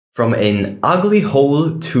From an ugly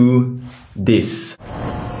hole to this.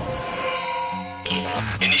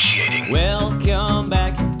 Initiating. Welcome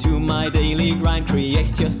back to my daily grind.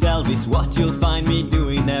 Create yourself is what you'll find me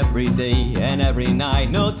doing every day and every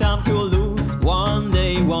night. No time to lose. One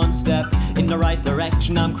day, one step in the right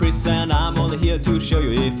direction. I'm Chris and I'm only here to show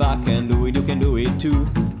you if I can do it, you can do it too.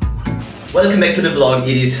 Welcome back to the vlog.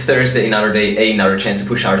 It is Thursday, another day, another chance to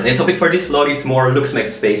push hard. And the topic for this vlog is more Looksmaxing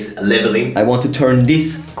space leveling. I want to turn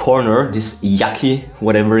this corner, this yucky,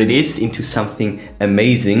 whatever it is, into something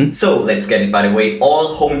amazing. So let's get it. By the way,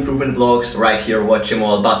 all home improvement vlogs right here, watch them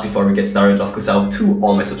all. But before we get started, love goes out to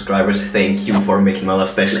all my subscribers. Thank you for making my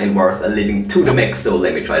life special and worth living to the max. So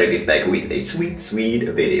let me try to give back with a sweet, sweet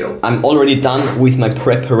video. I'm already done with my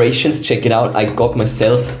preparations. Check it out. I got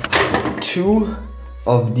myself two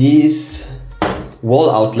of these wall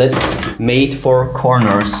outlets made for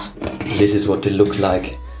corners. This is what they look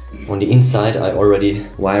like. On the inside I already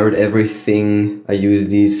wired everything. I use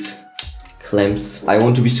these clamps. I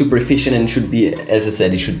want to be super efficient and it should be, as I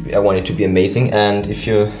said, I want it to be amazing. And if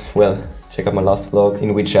you, well, check out my last vlog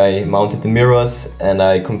in which I mounted the mirrors and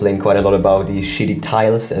I complained quite a lot about these shitty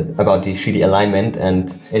tiles, about the shitty alignment.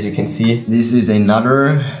 And as you can see, this is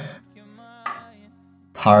another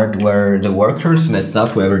part where the workers messed up,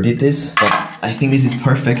 whoever did this. But I think this is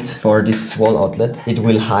perfect for this wall outlet. It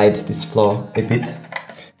will hide this flaw a bit.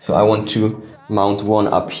 So I want to mount one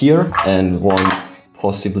up here and one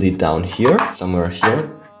possibly down here, somewhere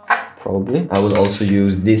here, probably. I will also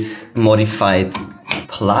use this modified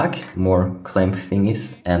plug, more clamp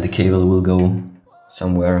thingies, and the cable will go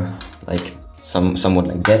somewhere like somewhat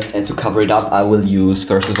like that. And to cover it up, I will use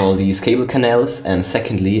first of all these cable canals, and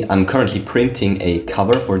secondly, I'm currently printing a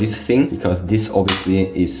cover for this thing because this obviously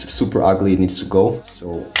is super ugly, it needs to go.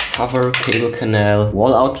 So cover, cable canal,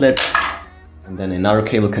 wall outlet, and then another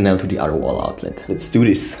cable canal to the other wall outlet. Let's do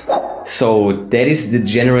this. So that is the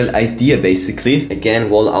general idea basically. Again,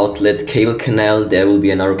 wall outlet, cable canal, there will be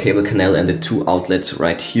another cable canal and the two outlets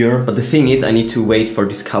right here. But the thing is, I need to wait for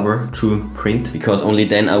this cover to print because only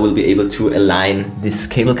then I will be able to align this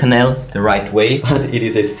cable canal the right way. But it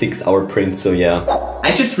is a 6-hour print, so yeah.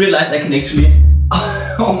 I just realized I can actually...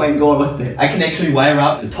 Oh my god, what the... I can actually wire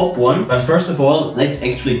up the top one. But first of all, let's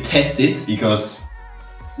actually test it because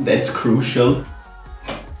that's crucial.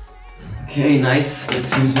 Okay, nice.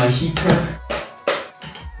 Let's use my heater.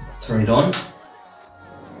 Let's turn it on.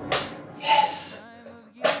 Yes.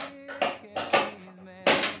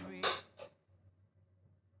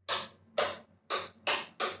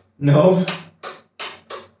 No.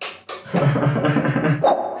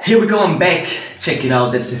 Here we go, I'm back. Check it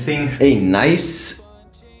out, that's the thing. A nice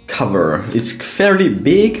cover. It's fairly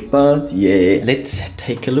big, but yeah. Let's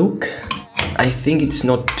take a look. I think it's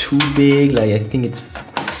not too big, like I think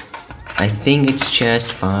it's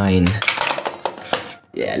just fine.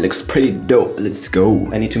 Yeah, it looks pretty dope. Let's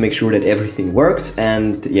go. I need to make sure that everything works,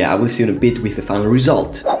 and yeah, I will see you in a bit with the final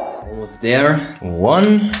result. Almost there.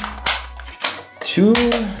 1, 2,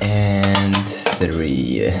 and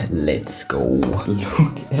 3. Let's go.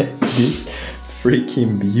 Look at this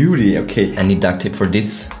freaking beauty. Okay, I need duct tape for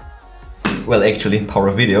this. Well, actually, power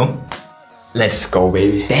of video. Let's go,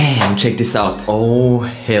 baby. Damn, check this out. Oh,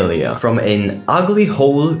 hell yeah. From an ugly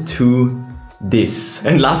hole to this.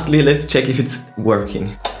 And lastly, let's check if it's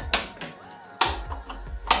working.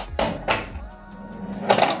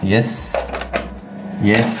 Yes.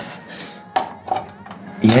 Yes.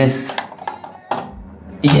 Yes.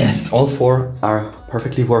 Yes, all 4 are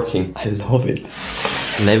perfectly working. I love it.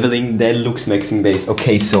 Leveling that Looksmaxing base.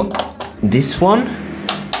 Okay, so this one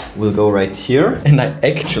will go right here, and I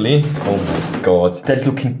actually, oh my god, that's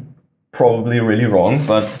looking probably really wrong,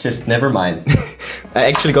 but just never mind. I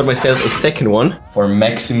actually got myself a second one for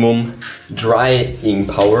maximum drying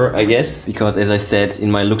power, I guess, because as I said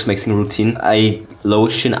in my Looksmaxing routine, I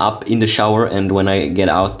lotion up in the shower, and when I get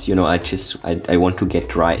out, you know, I want to get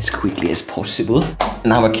dry as quickly as possible.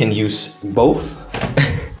 Now I can use both.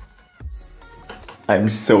 I'm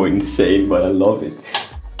so insane, but I love it.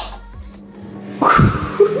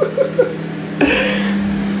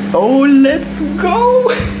 Oh, let's go!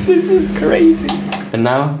 This is crazy. And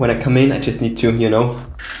now, when I come in, I just need to, you know,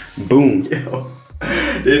 boom. Yo,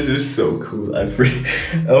 this is so cool.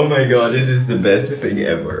 Oh my god, this is the best thing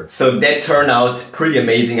ever. So that turned out pretty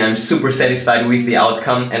amazing. I'm super satisfied with the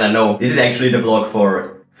outcome. And I know this is actually the vlog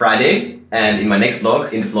for Friday. And in my next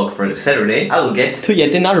vlog, in the vlog for Saturday, I will get to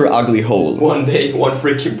yet another ugly hole. One day, one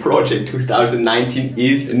freaking project. 2019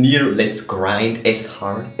 is near. Let's grind as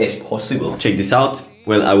hard as possible. Check this out.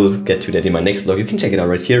 Well, I will get to that in my next vlog. You can check it out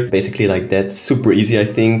right here. Basically like that. Super easy, I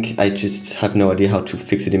think. I just have no idea how to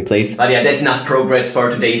fix it in place. But yeah, that's enough progress for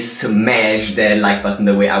today. Smash that like button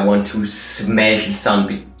the way I want to smash the sun,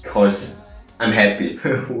 because I'm happy.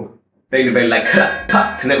 Bang the bell like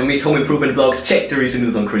to never miss home improvement vlogs. Check the recent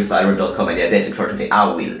news on ChrisViral.com. And yeah, that's it for today. I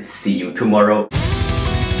will see you tomorrow.